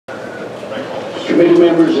Committee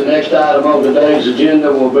members, the next item on today's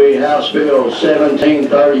agenda will be House Bill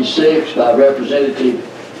 1736 by Representative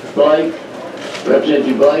Blake.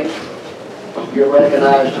 Representative Blake, you're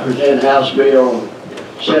recognized to present House Bill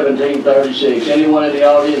 1736. Anyone in the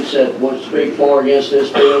audience that wants to speak for or against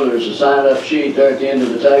this bill, there's a sign-up sheet there at the end of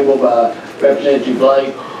the table by Representative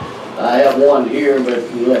Blake. I have one here, but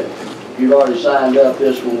if you've already signed up,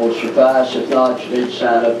 this one will suffice. If not, you need to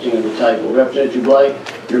sign up at the end of the table. Representative Blake,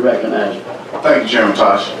 you're recognized. Thank you, Chairman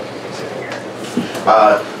Tosh.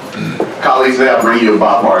 Colleagues, today I bring you a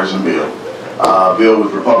bipartisan bill. A bill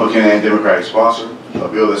with Republican and Democratic sponsor, a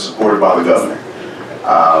bill that's supported by the governor,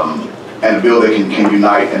 and a bill that can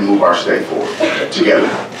unite and move our state forward together.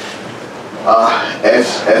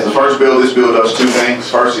 As the first bill, this bill does two things.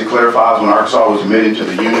 First, it clarifies when Arkansas was admitted to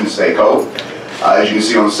the Union State Code. As you can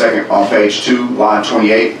see on page 2, line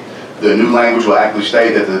 28, the new language will actually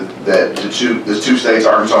state that the two states,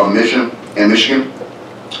 Arkansas and Michigan,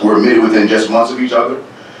 were admitted within just months of each other.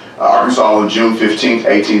 Arkansas on June 15,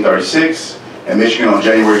 1836, and Michigan on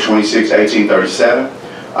January 26, 1837.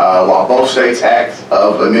 While both states' acts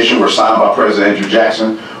of admission were signed by President Andrew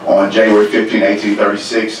Jackson on January 15,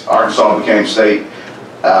 1836, Arkansas became state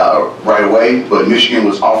right away, but Michigan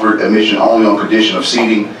was offered admission only on condition of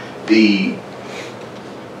ceding the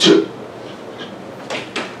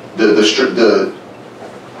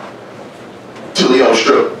Toledo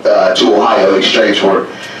Strip to Ohio in exchange for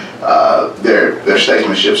their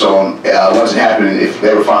statesmanship. So once it happened, if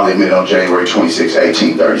they were finally admitted on January 26,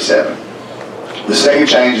 1837. The second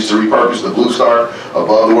change is to repurpose the blue star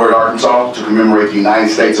above the word Arkansas to commemorate the United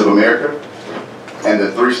States of America, and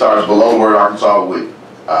the 3 stars below the word Arkansas would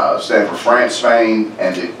stand for France, Spain,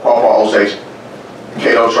 and the Quapaw Osage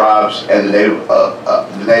Caddo tribes and the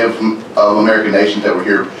Native American nations that were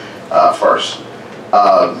here first.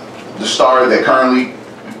 The star that currently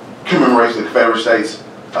commemorates the Confederate States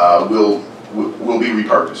will be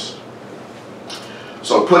repurposed.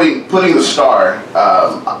 So putting the star,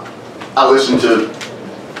 I listened to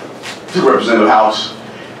Representative House.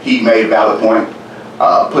 He made a valid point.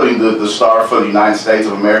 Putting the star for the United States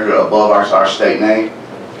of America above our state name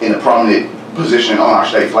in a prominent position on our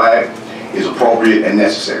state flag is appropriate and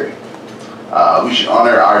necessary. We should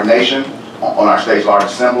honor our nation on our state's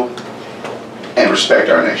largest symbol and respect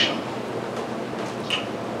our nation.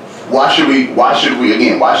 Why should we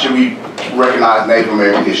recognize Native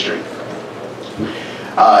American history?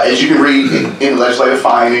 As you can read in the legislative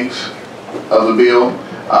findings of the bill,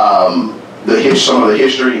 some of the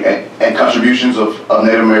history and contributions of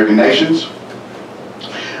Native American nations.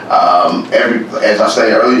 As I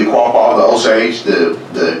said earlier, the Quapaw, the Osage,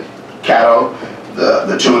 the Caddo,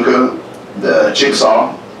 the Tunica, the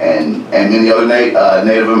Chickasaw, and many other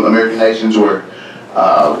Native American nations were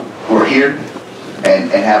here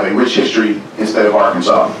and have a rich history in the state of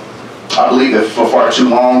Arkansas. I believe that for far too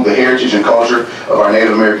long, the heritage and culture of our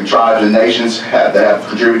Native American tribes and nations that have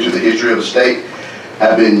contributed to the history of the state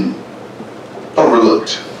have been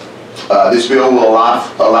overlooked. This bill will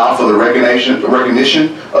allow for the recognition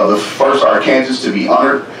of the first Arkansans to be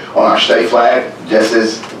honored on our state flag, just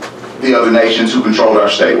as the other nations who controlled our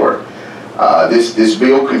state were. This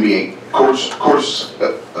bill can be a course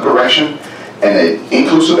correction and an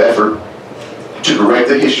inclusive effort to correct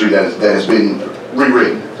the history that has been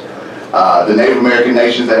rewritten. The Native American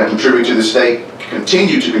nations that have contributed to the state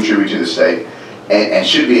continue to contribute to the state and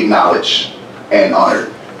should be acknowledged and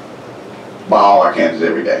honored by all Arkansans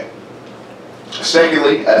every day.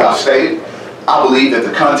 Secondly, as I stated, I believe that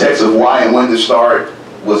the context of why and when this star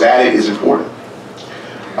was added is important.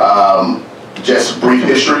 Just brief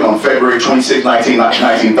history: on February 26,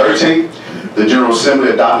 1913, the General Assembly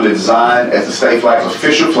adopted a design as the state flag's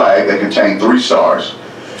official flag that contained 3 stars.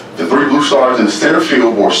 The 3 blue stars in the center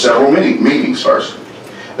field bore several meanings. First,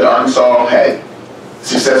 that Arkansas had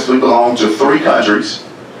successfully belonged to 3 countries.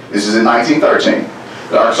 This is in 1913.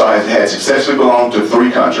 That Arkansas had successfully belonged to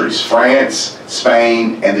 3 countries: France,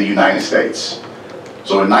 Spain, and the United States.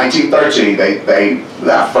 So in 1913,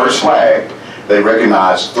 that first flag, they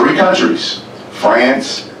recognized 3 countries: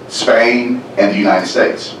 France, Spain, and the United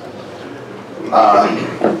States.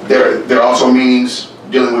 There are also meanings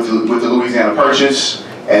dealing with the Louisiana Purchase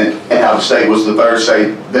and how the state was the 3rd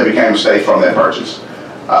state that became a state from that purchase.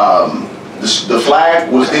 The flag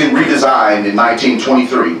was then redesigned in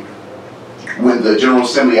 1923 when the General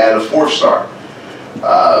Assembly added a 4th star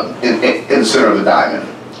in the center of the diamond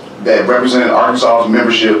that represented Arkansas's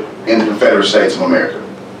membership in the Confederate States of America.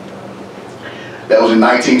 That was in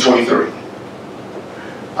 1923.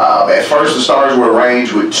 At first, the stars were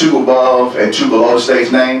arranged with 2 above and 2 below the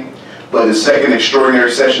state's name, but in the second extraordinary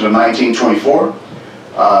session of 1924,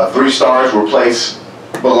 3 stars were placed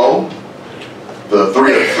below the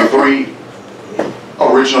three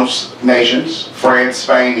original nations. France,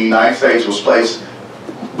 Spain, the United States was placed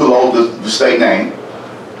below the state name,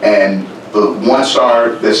 and the 1 star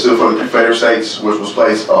that stood for the Confederate States was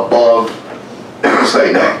placed above the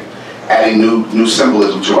state name, adding new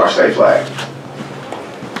symbolism to our state flag.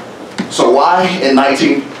 So why in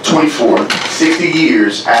 1924, 60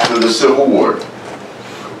 years after the Civil War,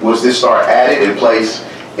 was this star added and placed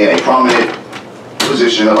in a prominent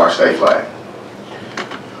position of our state flag?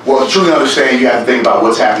 Well, to truly understand, you have to think about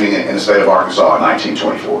what's happening in the state of Arkansas in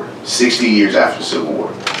 1924, 60 years after the Civil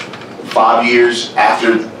War. 5 years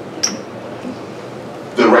after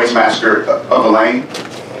the race massacre of Elaine,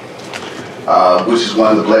 which is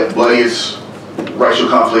one of the bloodiest racial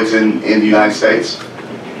conflicts in the United States,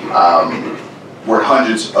 where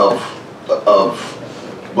hundreds of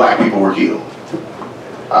black people were killed.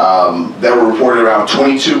 There were reported around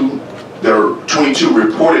 22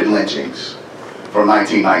 reported lynchings from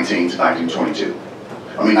 1919 to 1922.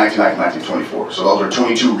 I mean 1919 to 1924. So those are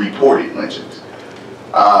 22 reported lynchings.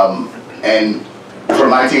 And from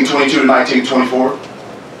 1922 to 1924,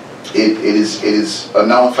 it is a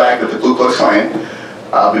known fact that the Ku Klux Klan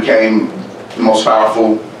became the most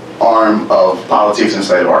powerful arm of politics in the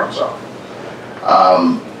state of Arkansas.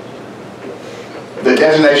 The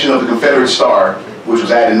designation of the Confederate Star, which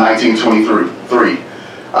was added in 1923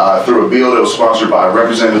 through a bill that was sponsored by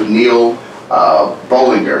Representative Neil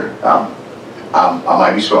Bollinger. I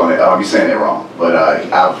might be spelling it, I might be saying it wrong, but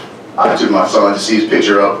I took my son to see his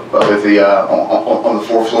picture up at the on the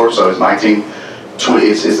 4th floor. So it's the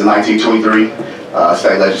 1923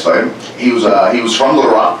 state legislature. He was from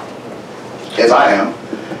Little Rock, as I am,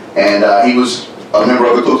 and he was a member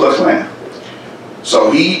of the Ku Klux Klan.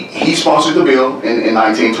 So he sponsored the bill in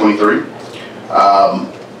 1923.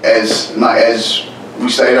 As we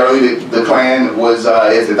stated earlier, the Klan was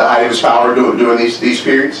at the height of its power during these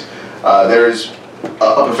periods. There's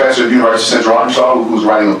a professor at the University of Central Arkansas who's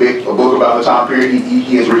writing a book about the time period.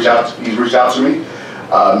 He's reached out to me.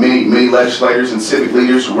 Many legislators and civic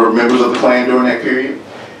leaders were members of the Klan during that period.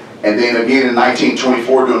 And then again in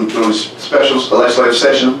 1924, during a special legislative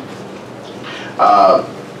session,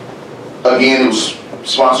 again it was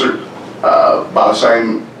sponsored by the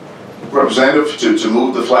same representative to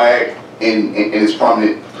move the flag in its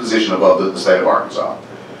prominent position above the state of Arkansas.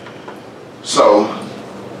 So,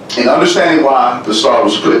 in understanding why the star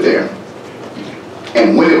was put there,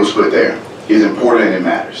 and when it was put there, is important and it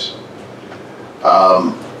matters.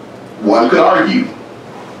 One could argue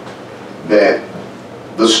that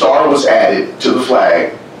the star was added to the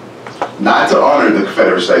flag not to honor the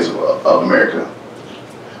Confederate States of America,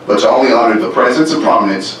 but to only honor the presence and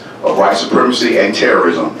prominence of white supremacy and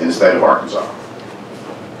terrorism in the state of Arkansas.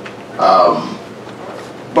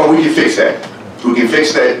 But we can fix that. We can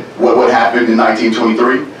fix that, what happened in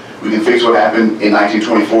 1923. We can fix what happened in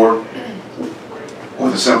 1924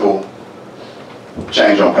 with a simple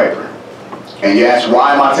change on paper. And you ask,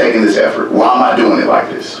 why am I taking this effort? Why am I doing it like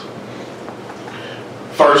this?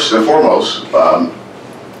 First and foremost, a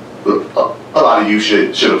lot of you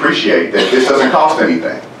should appreciate that this doesn't cost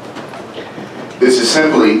anything. This is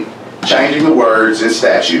simply changing the words in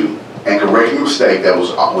statute and correcting a mistake that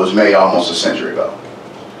was made almost a century ago.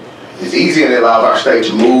 It's easy and it allows our state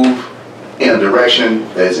to move in a direction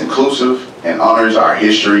that is inclusive and honors our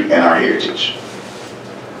history and our heritage.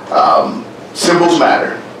 Symbols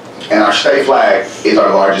matter, and our state flag is our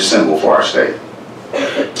largest symbol for our state.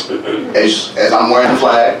 As I'm wearing the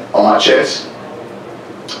flag on my chest,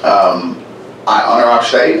 I honor our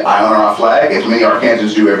state, I honor our flag, as many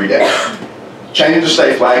Arkansans do every day. Changing the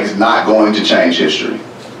state flag is not going to change history.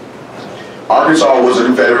 Arkansas was a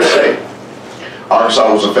Confederate state.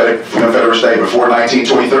 Arkansas was a Confederate state before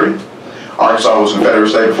 1923. Arkansas was a Confederate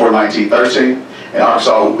state before 1913. And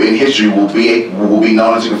Arkansas in history will be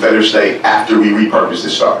known as a Confederate state after we repurpose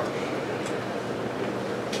this star.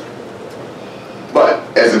 But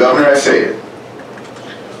as the governor has said,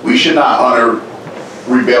 we should not honor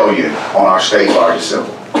rebellion on our state's largest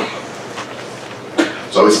symbol.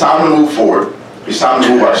 So it's time to move forward. It's time to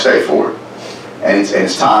move our state forward. And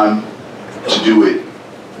it's time to do it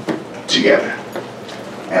together.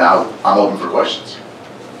 And I'm open for questions.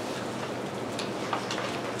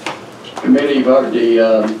 Committee, you've heard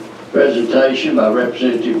the presentation by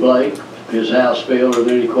Representative Blake, his House bill. Are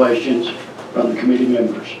there any questions from the committee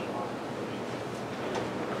members?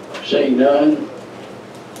 Seeing none,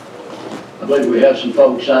 I believe we have some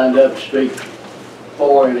folks signed up to speak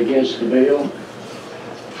for and against the bill.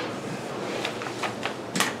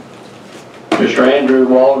 Mr. Andrew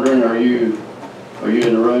Waldron, are you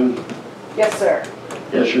in the room? Yes, sir.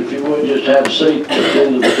 Yes, sir, if you would, just have a seat at the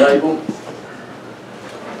end of the table.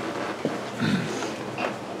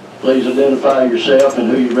 Please identify yourself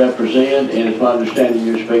and who you represent, and it's my understanding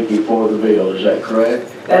you're speaking for the bill. Is that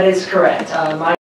correct? That is correct. My